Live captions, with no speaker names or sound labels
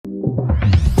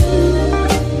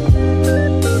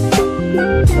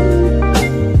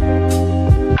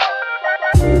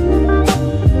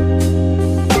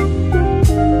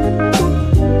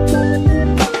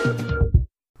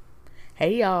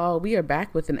y'all. We are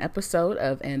back with an episode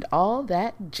of And All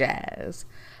That Jazz.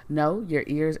 No, your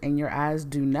ears and your eyes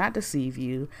do not deceive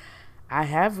you. I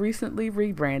have recently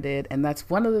rebranded, and that's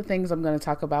one of the things I'm going to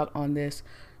talk about on this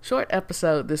short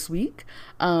episode this week,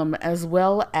 as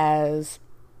well as,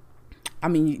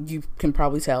 you can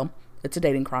probably tell it's a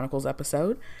Dating Chronicles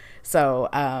episode, so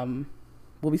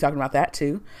we'll be talking about that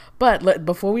too. But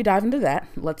before we dive into that,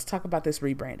 let's talk about this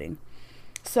rebranding.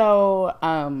 So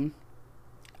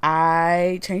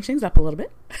I changed things up a little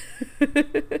bit.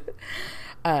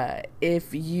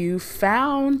 If you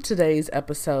found today's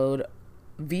episode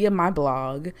via my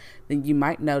blog, then you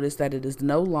might notice that it is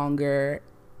no longer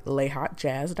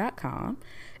layhotjazz.com.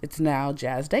 It's now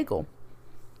Jazz Daigle.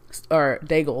 Or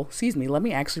Daigle, excuse me. Let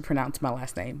me actually pronounce my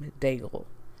last name. Daigle.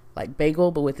 Like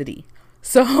bagel, but with a D.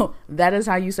 So that is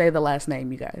how you say the last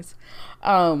name, you guys.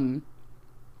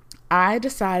 I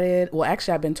decided, well,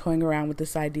 actually, I've been toying around with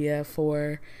this idea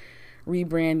for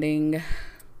rebranding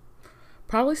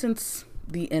probably since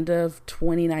the end of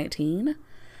 2019.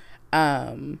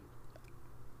 My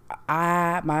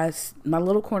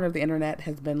little corner of the internet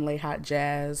has been Lay Hot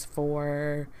Jazz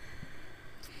for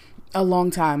a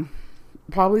long time,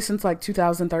 probably since like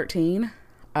 2013.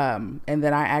 And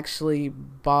then I actually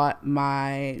bought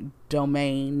my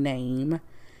domain name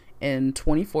in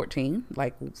 2014,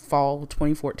 like fall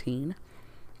 2014.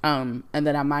 And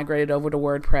then I migrated over to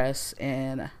WordPress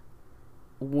in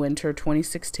winter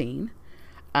 2016.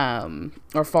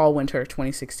 Or fall winter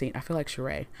 2016. I feel like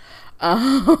Sheree.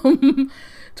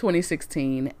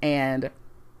 2016, and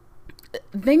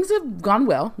things have gone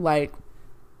well. Like,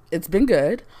 it's been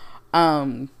good.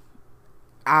 I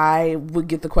would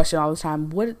get the question all the time,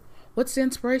 what's the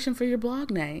inspiration for your blog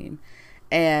name?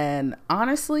 And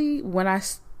honestly, when I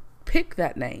picked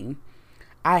that name,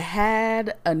 I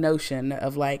had a notion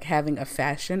of like having a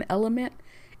fashion element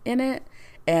in it.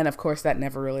 And of course that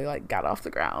never really like got off the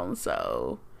ground.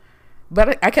 So,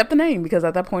 but I kept the name because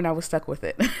at that point I was stuck with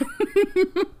it.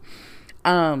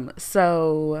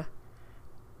 So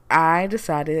I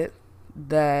decided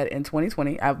that in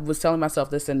 2020, I was telling myself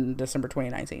this in December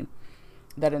 2019,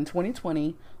 that in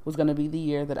 2020 was going to be the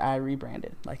year that I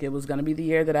rebranded. Like, it was going to be the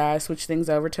year that I switched things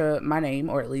over to my name,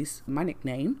 or at least my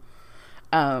nickname.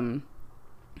 And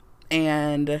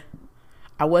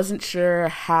I wasn't sure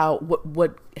how,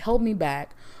 what held me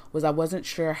back was I wasn't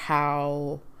sure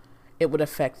how it would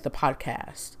affect the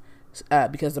podcast.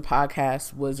 Because the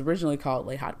podcast was originally called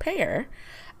Lay Hot Pear,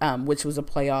 which was a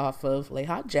play off of Lay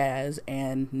Hot Jazz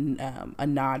and a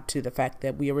nod to the fact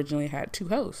that we originally had two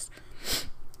hosts,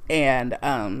 and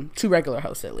two regular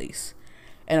hosts at least.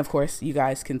 And of course, you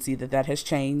guys can see that has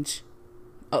changed.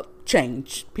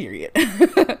 Change, period.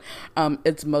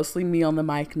 It's mostly me on the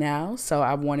mic now, so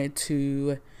I wanted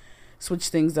to switch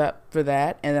things up for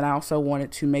that. And then I also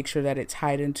wanted to make sure that it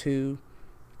tied into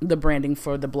the branding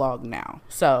for the blog now.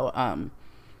 So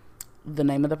the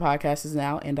name of the podcast is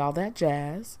now And All That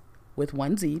Jazz with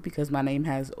one Z, because my name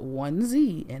has one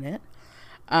Z in it.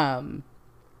 And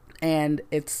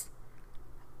it's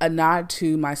a nod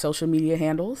to my social media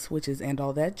handles, which is And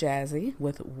All That Jazzy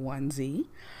with one Z.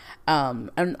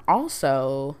 And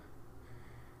also,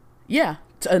 yeah,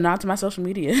 a nod to my social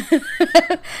media.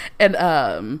 And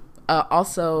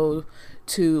also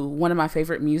to one of my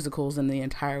favorite musicals in the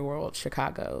entire world,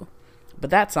 Chicago. But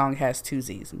that song has two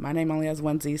Z's. My name only has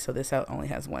one Z, so this only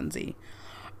has one Z.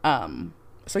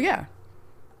 So yeah,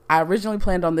 I originally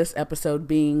planned on this episode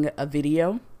being a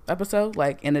video episode,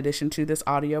 like in addition to this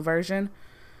audio version.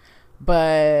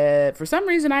 But for some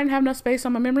reason, I didn't have enough space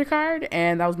on my memory card,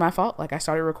 and that was my fault. Like, I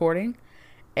started recording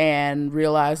and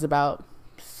realized about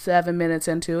 7 minutes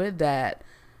into it that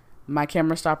my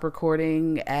camera stopped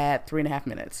recording at 3.5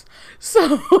 minutes.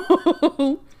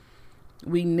 So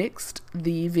we nixed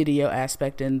the video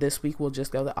aspect, and this week we'll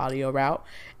just go the audio route,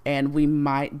 and we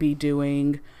might be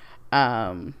going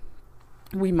back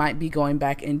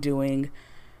and doing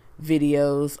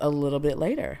videos a little bit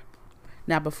later.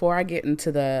 Now, before I get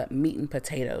into the meat and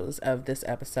potatoes of this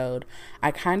episode, I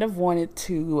kind of wanted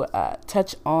to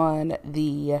touch on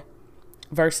the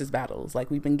Verzuz battles.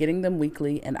 Like, we've been getting them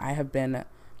weekly, and I have been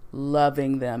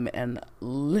loving them and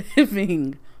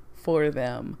living for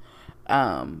them.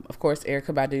 Of course,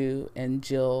 Erykah Badu and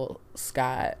Jill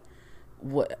Scott,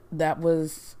 that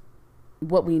was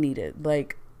what we needed.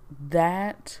 Like,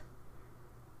 that,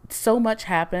 so much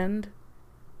happened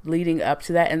leading up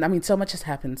to that, and I mean, so much has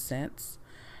happened since,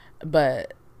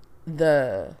 but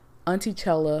the Auntie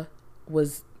Chella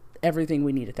was everything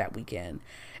we needed that weekend.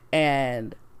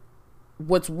 And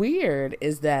what's weird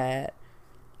is that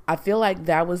I feel like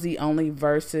that was the only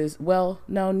Verzuz, well,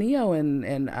 no, Neo and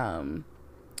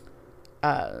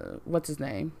what's his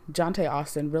name? Jonte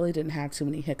Austin really didn't have too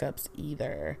many hiccups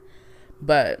either.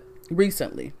 But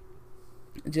recently,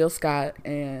 Jill Scott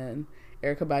and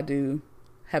Erykah Badu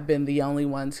have been the only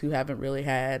ones who haven't really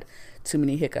had too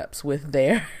many hiccups with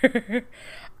their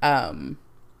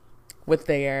with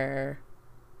their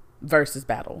Verzuz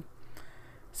battle.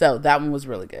 So that one was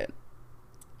really good.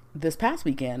 This past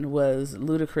weekend was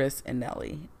Ludacris and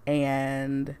Nelly,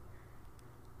 and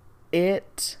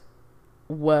it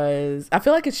was, I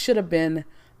feel like it should have been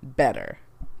better,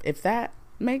 if that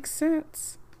makes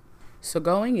sense. So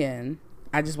going in,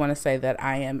 I just want to say that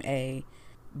I am a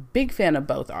big fan of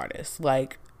both artists.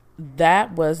 Like,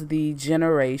 that was the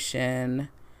generation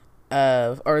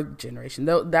of, or generation,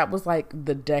 though, that was like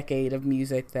the decade of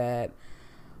music that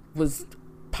was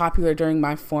popular during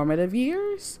my formative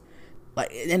years.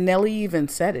 Like, and Nelly even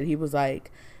said it. He was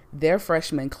like, their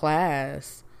freshman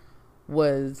class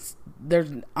was,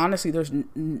 there's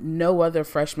no other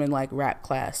freshman like rap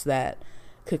class that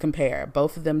could compare.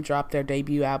 Both of them dropped their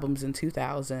debut albums in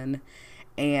 2000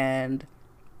 and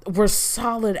were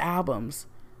solid albums.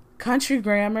 Country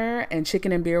Grammar and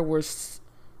Chicken and Beer were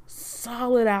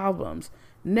solid albums.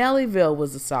 Nellyville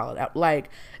was a solid, like,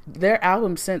 their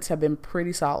albums since have been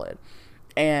pretty solid.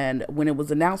 And when it was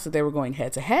announced that they were going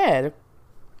head to head,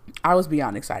 I was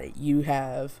beyond excited. You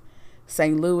have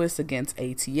St. Louis against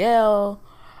ATL,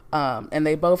 and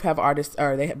they both have artists,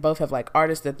 or they both have like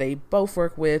artists that they both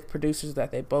work with, producers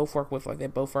that they both work with. Like, they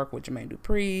both work with Jermaine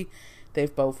Dupri.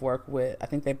 They've both worked with, I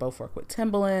think they both work with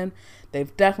Timbaland.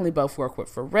 They've definitely both worked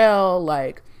with Pharrell.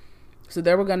 Like, so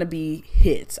there were going to be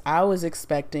hits. I was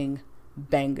expecting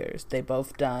bangers. They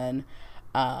both done,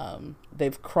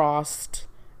 they've crossed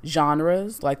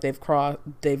genres. Like, they've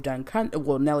done,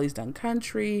 well, Nelly's done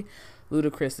country,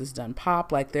 Ludacris has done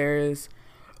pop. Like,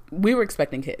 we were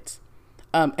expecting hits.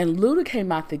 And Luda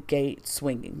came out the gate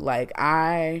swinging. Like,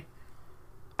 I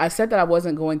said that I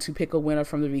wasn't going to pick a winner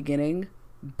from the beginning,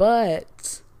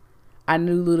 but I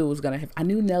knew Nelly was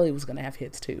going to have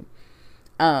hits too.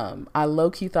 I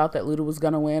low-key thought that Luda was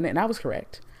going to win, and I was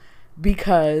correct,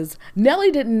 because Nelly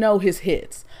didn't know his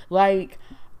hits. Like,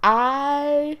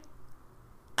 I'm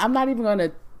not even going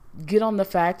to get on the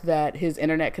fact that his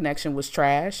internet connection was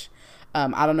trash.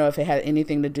 I don't know if it had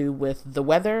anything to do with the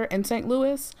weather in St.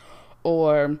 Louis,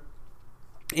 or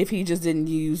if he just didn't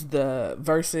use the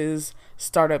Verzuz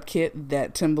startup kit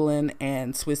that Timbaland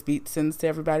and Swiss Beats sends to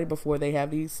everybody before they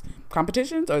have these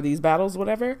competitions or these battles,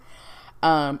 whatever.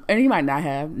 And he might not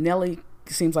have. Nelly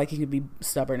seems like he could be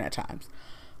stubborn at times.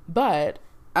 But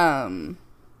Luda,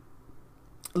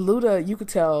 you could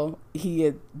tell he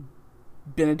had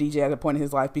been a DJ at a point in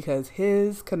his life, because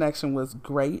his connection was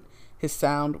great. His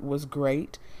sound was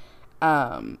great.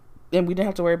 And we didn't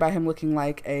have to worry about him looking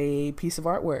like a piece of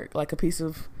artwork, like a piece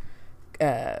of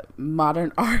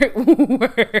modern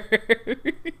artwork.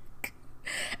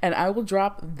 And I will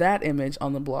drop that image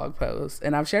on the blog post.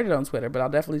 And I've shared it on Twitter, but I'll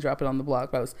definitely drop it on the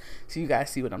blog post so you guys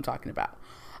see what I'm talking about.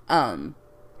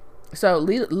 So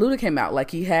Luda came out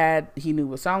like he knew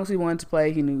what songs he wanted to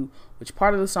play. He knew which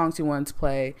part of the songs he wanted to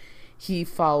play. He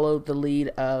followed the lead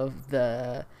of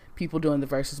the people doing the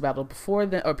Verzuz battle before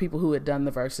them, or people who had done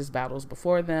the Verzuz battles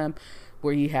before them,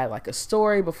 where he had like a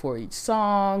story before each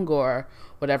song or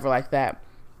whatever like that,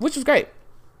 which was great.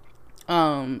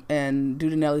 And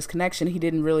due to Nelly's connection, he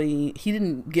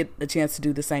didn't get a chance to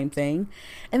do the same thing.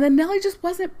 And then Nelly just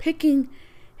wasn't picking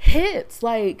hits.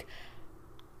 Like,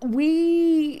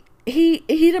 he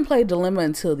didn't play Dilemma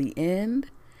until the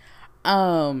end.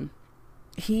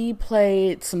 He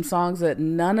played some songs that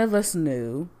none of us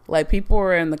knew. Like, people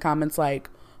were in the comments like,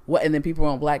 what? And then people were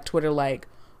on Black Twitter like,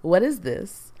 what is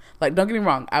this? Like, don't get me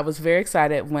wrong, I was very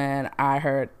excited when I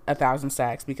heard 1,000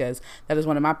 Stacks, because that is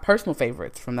one of my personal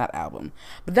favorites from that album.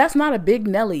 But that's not a big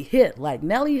Nelly hit. Like,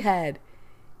 Nelly had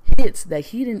hits that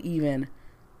he didn't even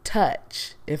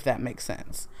touch, if that makes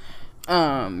sense.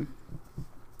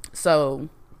 So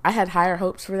I had higher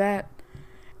hopes for that.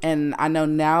 And I know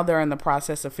now they're in the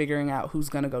process of figuring out who's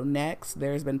going to go next.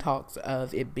 There's been talks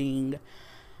of it being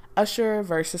Usher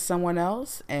versus someone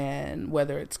else, and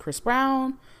whether it's Chris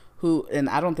Brown, and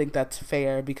I don't think that's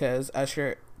fair, because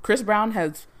Chris Brown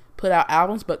has put out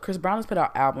albums, but Chris Brown has put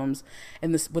out albums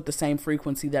with the same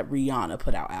frequency that Rihanna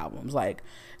put out albums. Like,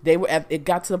 it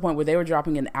got to the point where they were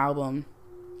dropping an album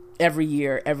every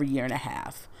year and a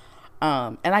half.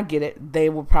 And I get it. They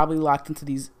were probably locked into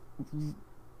these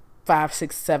 5,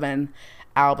 6, 7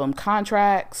 album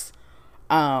contracts.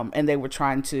 And they were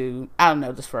trying to, I don't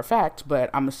know this for a fact,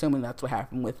 but I'm assuming that's what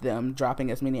happened with them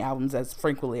dropping as many albums as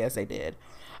frequently as they did.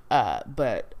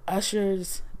 But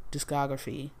Usher's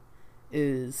discography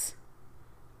is,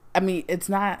 I mean, it's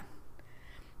not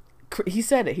he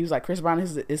said it. He was like, Chris Brown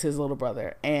is his little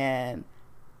brother. And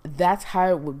that's how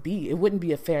it would be. It wouldn't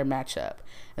be a fair matchup.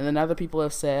 And then other people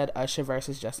have said Usher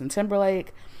versus Justin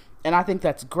Timberlake. And I think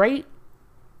that's great.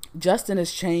 Justin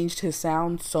has changed his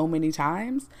sound so many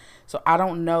times. So I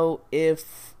don't know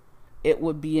if it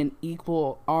would be an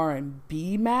equal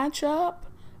R&B matchup,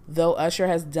 though Usher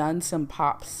has done some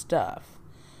pop stuff.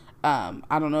 I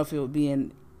don't know if it would be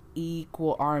an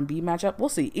equal R&B matchup. We'll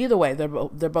see. Either way,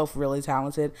 they're both really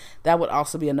talented. That would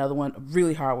also be another one, a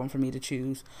really hard one for me to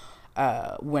choose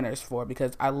winners for,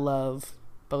 because I love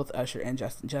both Usher and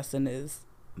Justin. Justin is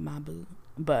my boo,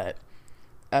 but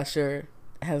Usher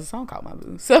has a song called My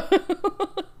Boo, so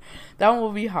that one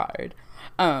will be hard.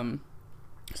 So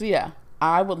yeah,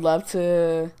 I would love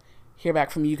to hear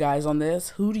back from you guys on this.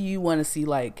 Who do you want to see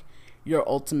like your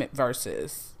ultimate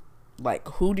versus? Like,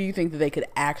 who do you think that they could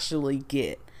actually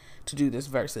get to do this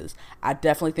versus? I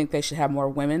definitely think they should have more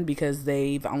women, because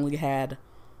they've only had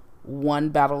one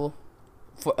battle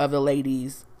of the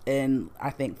ladies, and I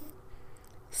think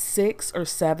 6 or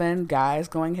 7 guys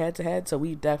going head to head. So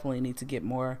we definitely need to get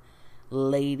more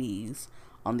ladies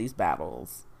on these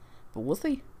battles, but we'll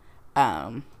see.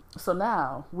 So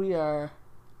now we are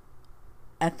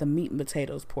at the meat and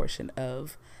potatoes portion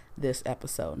of this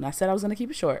episode, and I said I was going to keep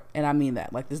it short, and I mean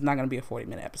that. Like, this is not going to be a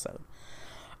 40-minute episode.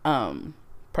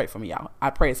 Pray for me, y'all. I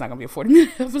pray it's not going to be a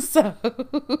 40-minute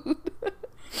episode.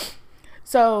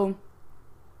 So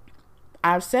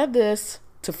I've said this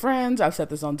to friends. I've said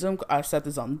this on Zoom. I've said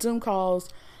this on Zoom calls.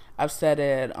 I've said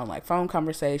it on like phone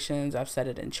conversations. I've said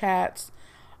it in chats,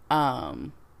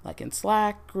 like in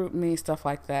Slack, group me, stuff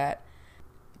like that.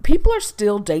 People are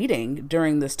still dating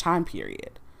during this time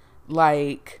period.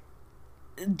 Like,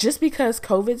 just because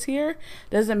COVID's here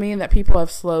doesn't mean that people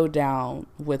have slowed down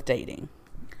with dating.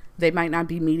 They might not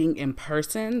be meeting in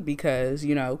person because,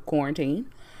 you know,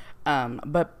 quarantine.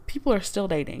 But people are still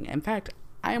dating. In fact,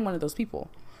 I am one of those people.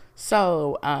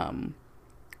 So,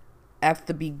 at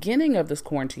the beginning of this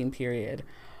quarantine period,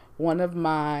 one of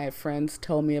my friends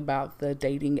told me about the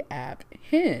dating app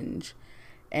Hinge,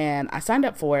 and I signed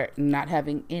up for it, not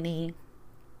having any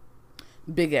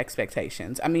big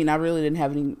expectations. I mean, I really didn't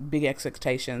have any big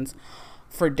expectations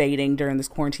for dating during this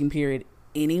quarantine period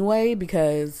anyway,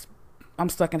 because I'm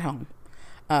stuck at home.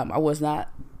 I was not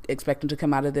expecting to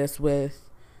come out of this with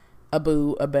a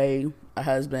boo, a bae, a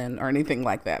husband, or anything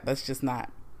like that. That's not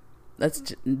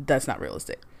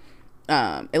realistic.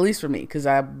 At least for me, because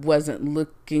I wasn't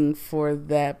looking for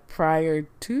that prior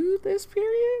to this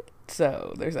period.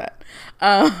 So there's that.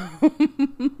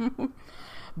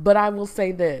 But I will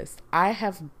say this. I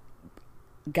have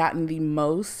gotten the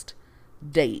most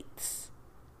dates.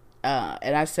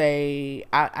 And I say,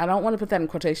 I don't want to put that in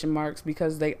quotation marks,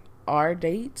 because they are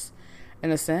dates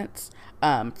in a sense,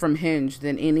 from Hinge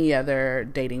than any other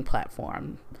dating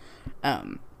platform.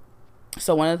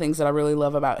 So one of the things that I really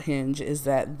love about Hinge is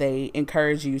that they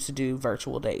encourage you to do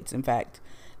virtual dates. In fact,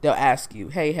 they'll ask you,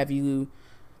 hey, have you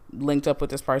linked up with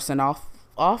this person off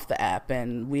the app?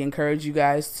 And we encourage you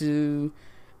guys to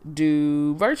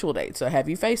do virtual dates. So have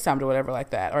you FaceTimed or whatever like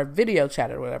that, or video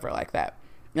chatted or whatever like that.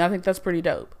 And I think that's pretty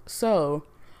dope. So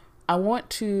I want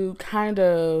to kind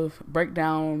of break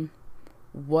down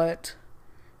what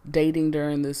dating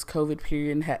during this COVID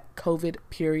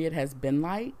period has been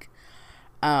like,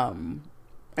 and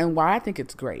why I think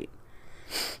it's great.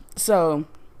 So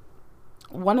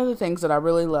one of the things that I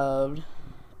really love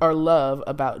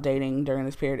about dating during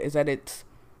this period is that it's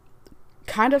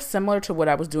kind of similar to what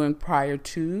I was doing prior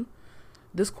to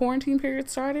this quarantine period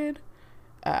started.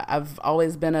 I've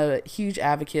always been a huge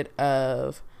advocate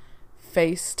of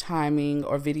FaceTiming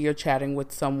or video chatting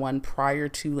with someone prior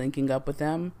to linking up with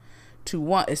them, to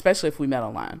one, especially if we met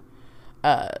online,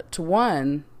 to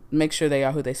one, make sure they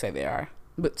are who they say they are,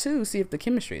 but 2, see if the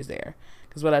chemistry is there.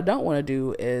 Because what I don't want to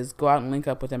do is go out and link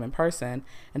up with them in person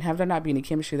and have there not be any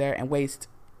chemistry there and waste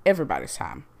everybody's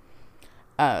time.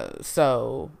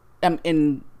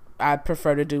 And I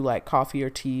prefer to do like coffee or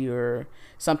tea or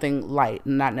something light,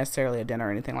 not necessarily a dinner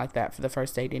or anything like that for the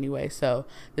first date anyway. So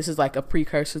this is like a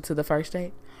precursor to the first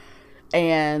date.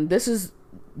 And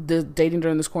the dating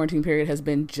during this quarantine period has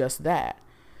been just that.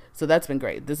 So that's been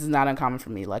great. This is not uncommon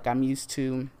for me. Like, I'm used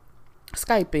to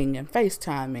Skyping and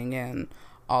FaceTiming and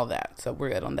all that. So we're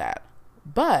good on that.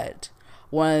 But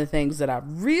one of the things that I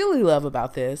really love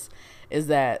about this is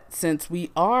that since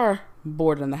we are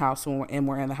bored in the house and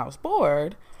we're in the house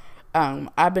bored,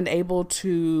 I've been able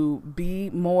to be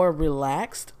more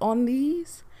relaxed on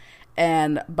these.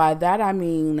 And by that, I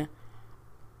mean,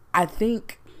 I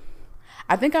think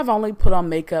I've only put on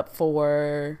makeup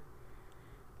for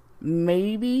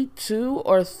maybe 2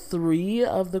 or 3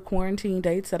 of the quarantine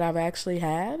dates that I've actually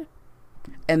had.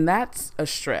 And that's a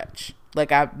stretch.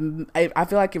 Like I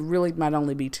feel like it really might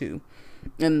only be 2.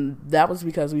 And that was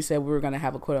because we said we were going to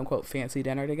have a quote unquote fancy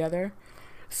dinner together.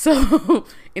 So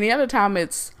any other time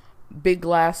it's big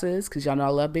glasses, because y'all know I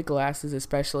love big glasses,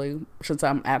 especially since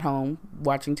I'm at home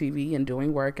watching TV and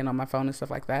doing work and on my phone and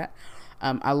stuff like that.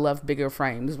 I love bigger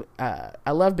frames.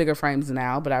 I love bigger frames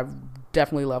now, but I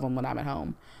definitely love them when I'm at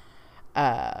home.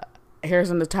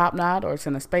 Hair's in the top knot or it's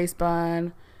in a space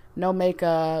bun, no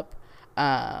makeup.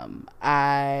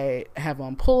 I have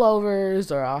on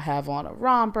pullovers, or I'll have on a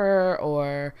romper,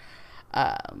 or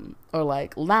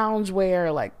like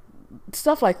loungewear, like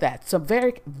stuff like that. So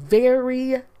very,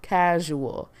 very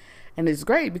casual. And it's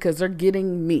great because they're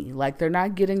getting me. Like, they're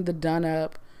not getting the done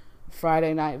up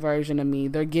Friday night version of me.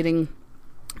 They're getting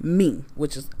me,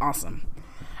 which is awesome.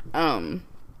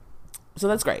 So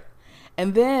that's great.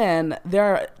 And then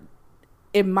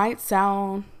it might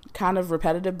sound kind of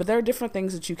repetitive, but there are different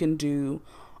things that you can do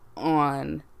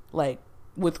on, like,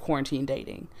 with quarantine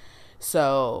dating.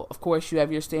 So of course you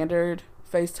have your standard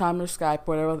FaceTime or Skype,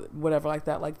 whatever like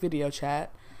that, like video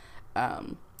chat,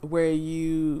 where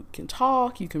you can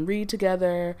talk, you can read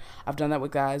together. I've done that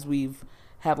with guys. We've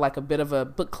had like a bit of a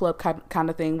book club kind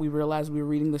of thing. We realized we were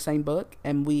reading the same book,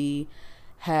 and we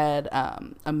had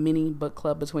a mini book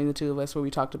club between the two of us where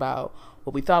we talked about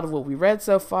what we thought of what we read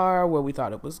so far, where we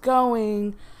thought it was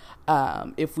going,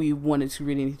 if we wanted to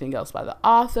read anything else by the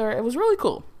author. It was really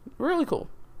cool. Really cool.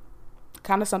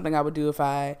 Kind of something I would do if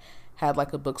I had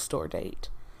like a bookstore date.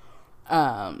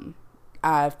 I've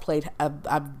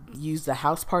used the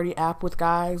house party app with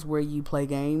guys where you play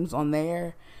games on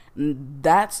there.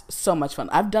 That's so much fun.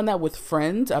 I've done that with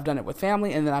friends. I've done it with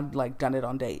family, and then I've like done it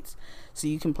on dates. So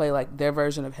you can play like their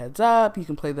version of Heads Up. You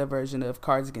can play their version of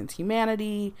Cards Against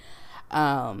Humanity.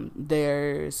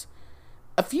 There's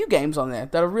a few games on there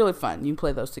that are really fun. You can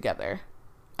play those together.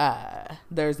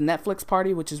 There's Netflix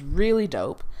Party, which is really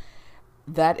dope.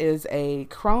 That is a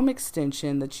Chrome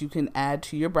extension that you can add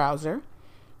to your browser,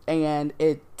 and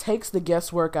it takes the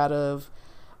guesswork out of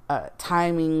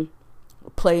timing,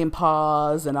 play and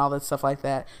pause, and all that stuff like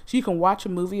that. So you can watch a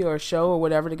movie or a show or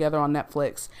whatever together on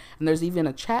Netflix, and there's even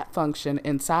a chat function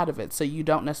inside of it, so you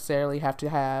don't necessarily have to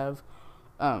have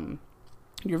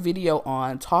your video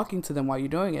on talking to them while you're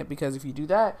doing it, because if you do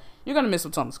that, you're going to miss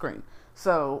what's on the screen.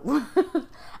 So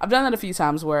I've done that a few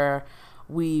times where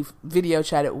we've video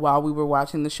chatted while we were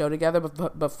watching the show together,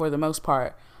 but for the most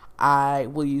part, I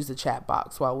will use the chat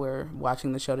box while we're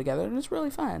watching the show together, and it's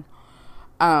really fun.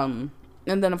 And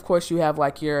then, of course, you have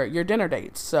like your dinner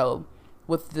dates. So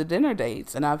with the dinner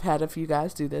dates, and I've had a few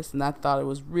guys do this, and I thought it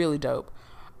was really dope.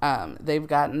 They've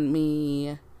gotten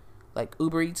me like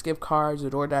Uber Eats gift cards or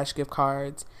DoorDash gift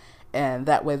cards, and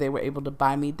that way they were able to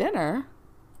buy me dinner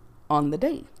on the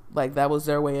date. Like, that was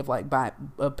their way of like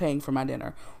paying for my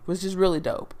dinner, which is really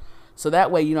dope. So that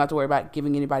way you don't have to worry about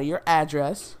giving anybody your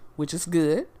address, which is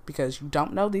good because you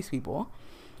don't know these people.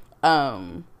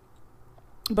 But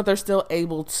they're still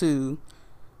able to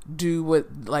do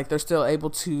they're still able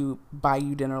to buy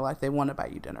you dinner like they want to buy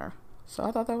you dinner. So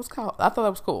I thought that was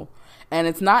cool. And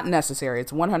it's not necessary.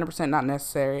 It's 100% not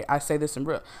necessary. I say this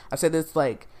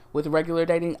like with regular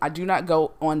dating. I do not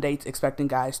go on dates expecting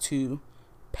guys to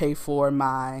pay for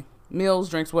my meals,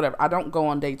 drinks, whatever. I don't go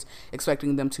on dates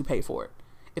expecting them to pay for it.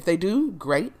 If they do,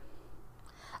 great.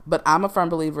 But I'm a firm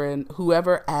believer in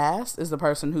whoever asks is the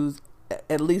person who's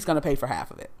at least going to pay for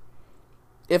half of it,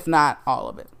 if not all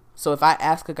of it. So if I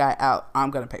ask a guy out,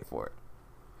 I'm going to pay for it.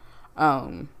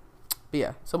 But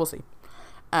yeah, so we'll see.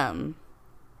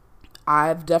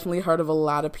 I've definitely heard of a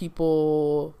lot of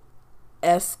people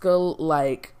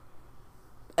escalating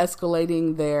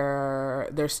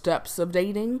their steps of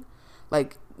dating.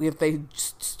 Like, if they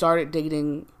started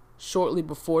dating shortly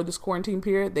before this quarantine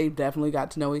period, they definitely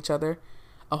got to know each other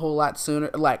a whole lot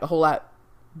sooner, like a whole lot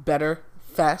better,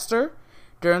 faster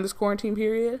during this quarantine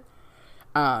period.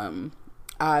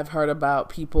 I've heard about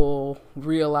people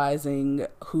realizing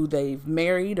who they've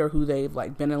married or who they've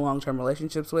like been in long-term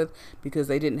relationships with because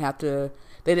they didn't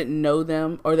know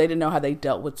them, or they didn't know how they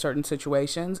dealt with certain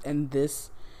situations. And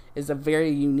this is a very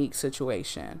unique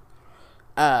situation.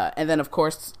 And then of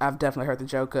course, I've definitely heard the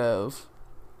joke of,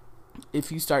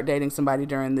 if you start dating somebody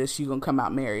during this, you're going to come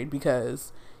out married,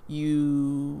 because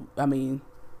you can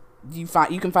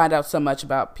find out so much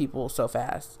about people so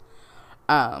fast.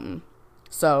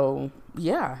 So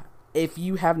yeah, if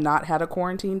you have not had a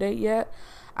quarantine date yet,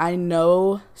 I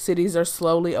know cities are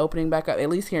slowly opening back up, at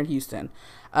least here in Houston.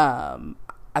 I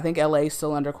think LA is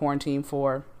still under quarantine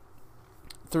for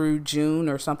through June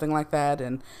or something like that.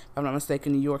 And if I'm not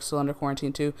mistaken, New York's still under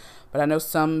quarantine too. But I know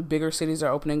some bigger cities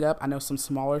are opening up. I know some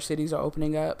smaller cities are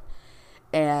opening up.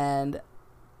 And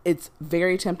it's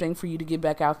very tempting for you to get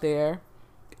back out there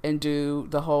and do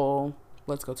the whole,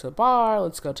 let's go to a bar,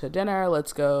 let's go to a dinner,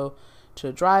 let's go to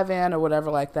a drive-in or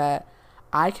whatever like that.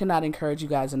 I cannot encourage you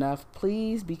guys enough.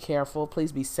 Please be careful.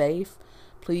 Please be safe.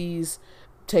 Please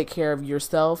take care of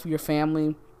yourself, your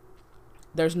family.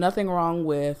 There's nothing wrong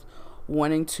with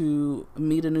wanting to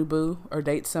meet a new boo or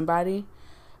date somebody,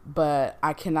 but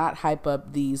I cannot hype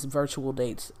up these virtual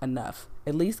dates enough.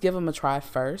 At least give them a try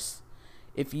first.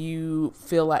 If you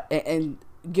feel like, and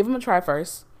give them a try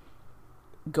first.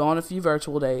 Go on a few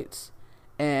virtual dates,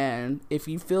 and if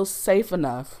you feel safe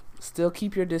enough, still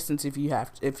keep your distance if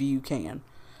you can,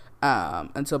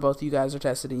 until both of you guys are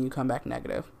tested and you come back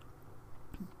negative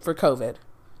for COVID.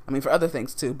 I mean, for other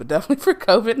things too, but definitely for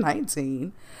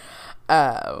COVID-19.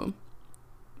 Try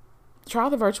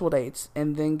the virtual dates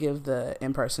and then give the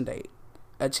in-person date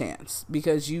a chance,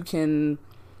 because you can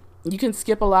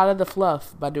skip a lot of the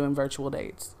fluff by doing virtual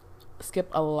dates. Skip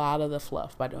a lot of the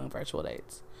fluff by doing virtual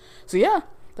dates. So yeah,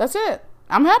 that's it.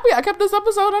 I'm happy I kept this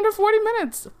episode under 40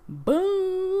 minutes.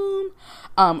 Boom.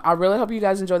 I really hope you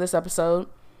guys enjoyed this episode.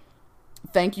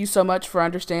 Thank you so much for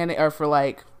understanding, or for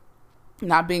like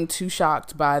not being too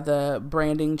shocked by the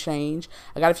branding change.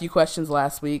 I got a few questions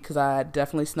last week because I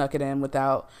definitely snuck it in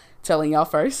without telling y'all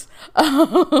first.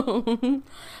 But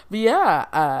yeah,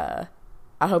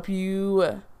 I hope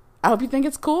you think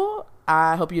it's cool.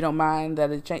 I hope you don't mind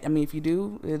that it changed. I mean, if you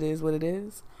do, it is what it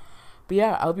is. But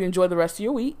yeah, I hope you enjoy the rest of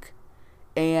your week,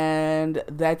 and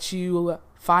that you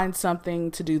find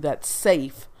something to do that's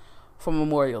safe for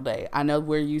Memorial Day. I know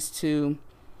we're used to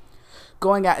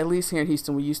going out, at least here in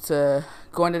Houston, we're used to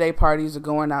going to day parties or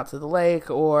going out to the lake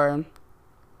or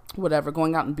whatever,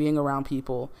 going out and being around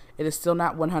people. It is still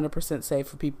not 100%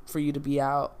 safe for you to be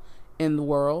out in the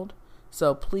world.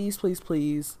 So please, please,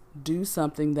 please do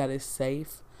something that is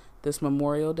safe this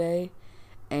Memorial Day.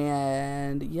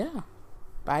 And yeah,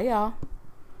 bye y'all.